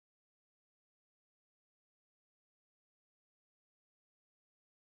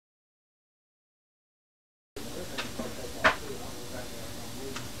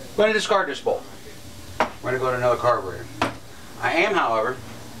I'm going to discard this bolt. We're going to go to another carburetor. I am, however,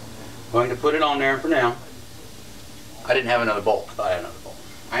 going to put it on there for now. I didn't have another bolt. I thought I had another bolt.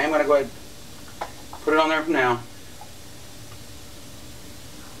 I am going to go ahead and put it on there for now.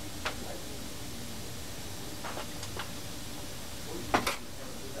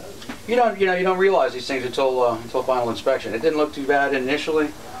 You don't realize these things until final inspection. It didn't look too bad initially,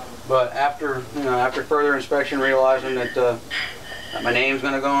 but after further inspection, realizing that my name's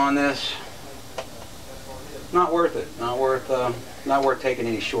going to go on this, not worth it. Not worth taking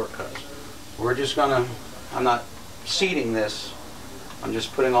any shortcuts. We're just gonna. I'm not seating this. I'm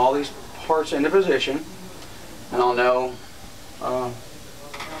just putting all these parts into position, and I'll know. I'll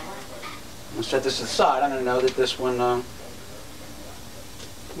set this aside. I'm going to know that this one.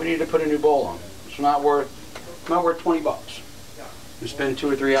 We need to put a new bowl on. It's not worth $20. You spend 2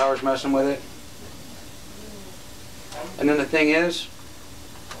 or 3 hours messing with it. And then the thing is,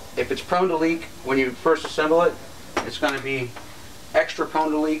 if it's prone to leak when you first assemble it, it's going to be extra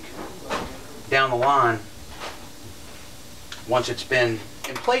prone to leak down the line once it's been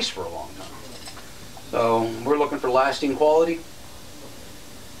in place for a long time. So we're looking for lasting quality.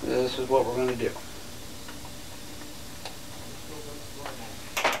 This is what we're going to do.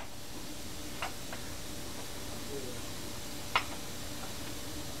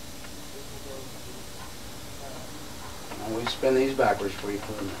 We spin these backwards for you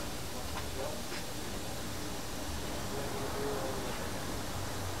for a minute.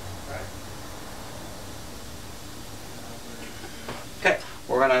 Okay,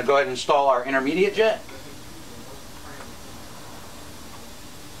 we're going to go ahead and install our intermediate jet.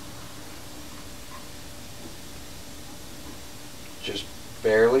 Just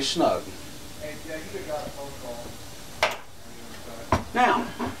barely snug. Now,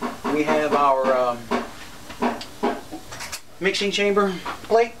 we have our mixing chamber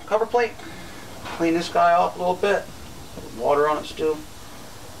plate, cover plate. Clean this guy off a little bit. Water on it still.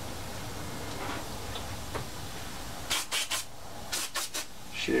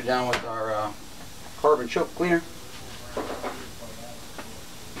 Shoot it down with our carbon choke cleaner.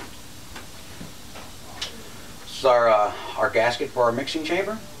 This is our gasket for our mixing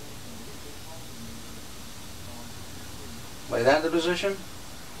chamber. Lay that into position.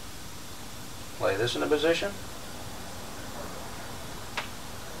 Lay this into position.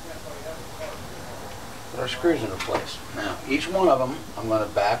 Put our screws into place. Now, each one of them, I'm going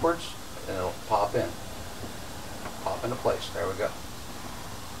to backwards, and it'll pop in. Pop into place. There we go.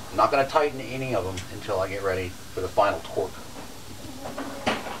 I'm not going to tighten any of them until I get ready for the final torque.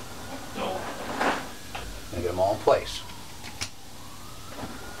 And get them all in place.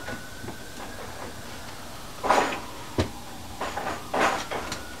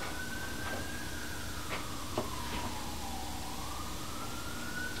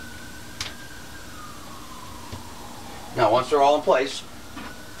 Now, once they're all in place,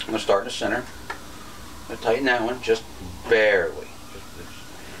 I'm going to start in the center. I'm going to tighten that one just barely.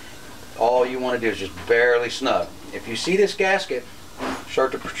 All you want to do is just barely snug. If you see this gasket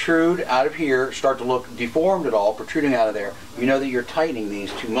start to protrude out of here, start to look deformed at all, protruding out of there, you know that you're tightening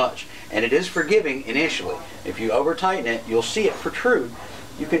these too much. And it is forgiving initially. If you over tighten it, you'll see it protrude.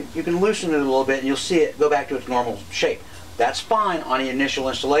 You can loosen it a little bit and you'll see it go back to its normal shape. That's fine on the initial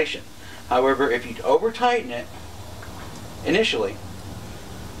installation. However, if you over tighten it initially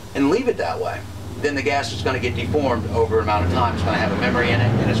and leave it that way, then the gas is going to get deformed over an amount of time. It's going to have a memory in it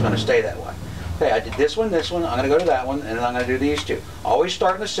and it's going to stay that way. Okay, I did this one, I'm going to go to that one, and then I'm going to do these two. Always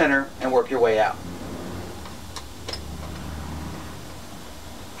start in the center and work your way out.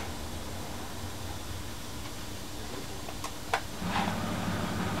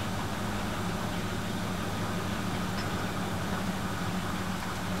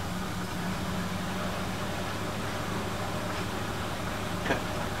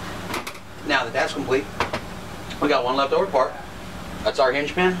 Now that that's complete, we got one leftover part. That's our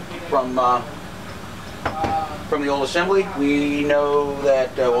hinge pin from the old assembly. We know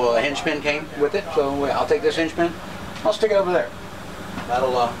that well, a hinge pin came with it, so I'll take this hinge pin. I'll stick it over there.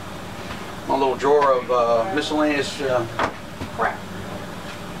 That'll my little drawer of miscellaneous crap.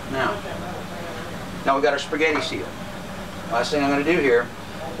 Now we got our spaghetti seal. Last thing I'm going to do here.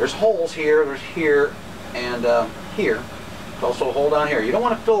 There's holes here. There's here and here. Also a hole down here. You don't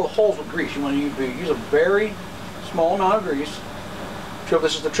want to fill the holes with grease. You want to use a very small amount of grease.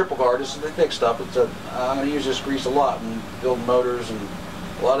 This is the triple guard. This is the thick stuff. I'm going to use this grease a lot and build motors and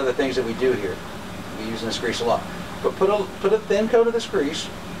a lot of the things that we do here. We're using this grease a lot. But put a thin coat of this grease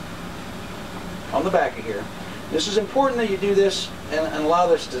on the back of here. This is important that you do this and allow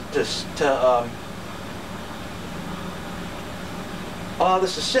this to allow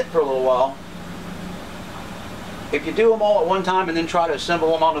this to sit for a little while. If you do them all at one time and then try to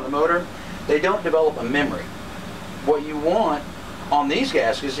assemble them onto the motor, they don't develop a memory. What you want on these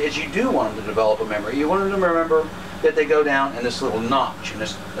gaskets is you do want them to develop a memory. You want them to remember that they go down in this little notch, in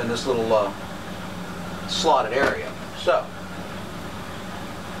this little slotted area. So,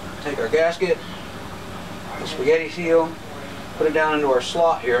 take our gasket, the spaghetti seal, put it down into our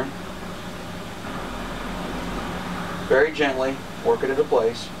slot here. Very gently work it into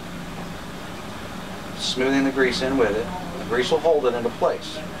place, smoothing the grease in with it. The grease will hold it into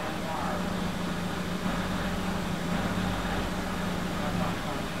place.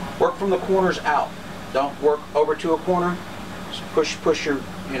 Work from the corners out. Don't work over to a corner. Just push your,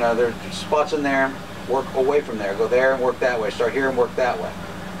 there's spots in there. Work away from there. Go there and work that way. Start here and work that way.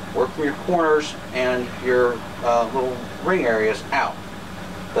 Work from your corners and your little ring areas out.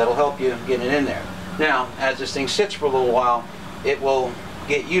 That'll help you get it in there. Now, as this thing sits for a little while, it will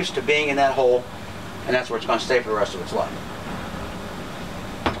get used to being in that hole, and that's where it's going to stay for the rest of its life.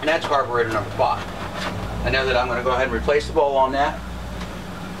 And that's carburetor number 5. I know that I'm going to go ahead and replace the bowl on that.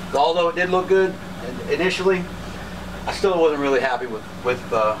 Although it did look good initially, I still wasn't really happy with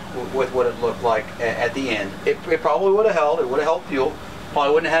what it looked like at the end. It probably would have held. It would have held fuel.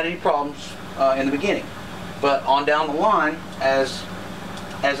 Probably wouldn't have had any problems in the beginning. But on down the line, as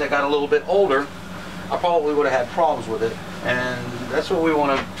I got a little bit older, I probably would have had problems with it. And that's what we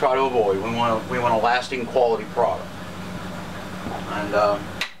want to try to avoid. We want a lasting quality product. And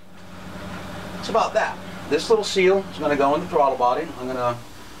it's about that. This little seal is going to go in the throttle body. I'm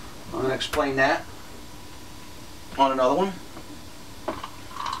going to explain that on another one.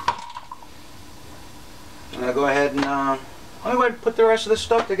 I'm going to go ahead and I'm going to go ahead and put the rest of this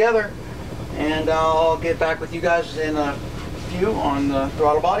stuff together, and I'll get back with you guys in a few on the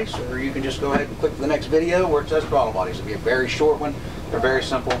throttle bodies, or you can just go ahead and click the next video where it says throttle bodies. It'll be a very short one. They're very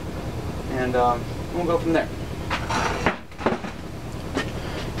simple, and we'll go from there.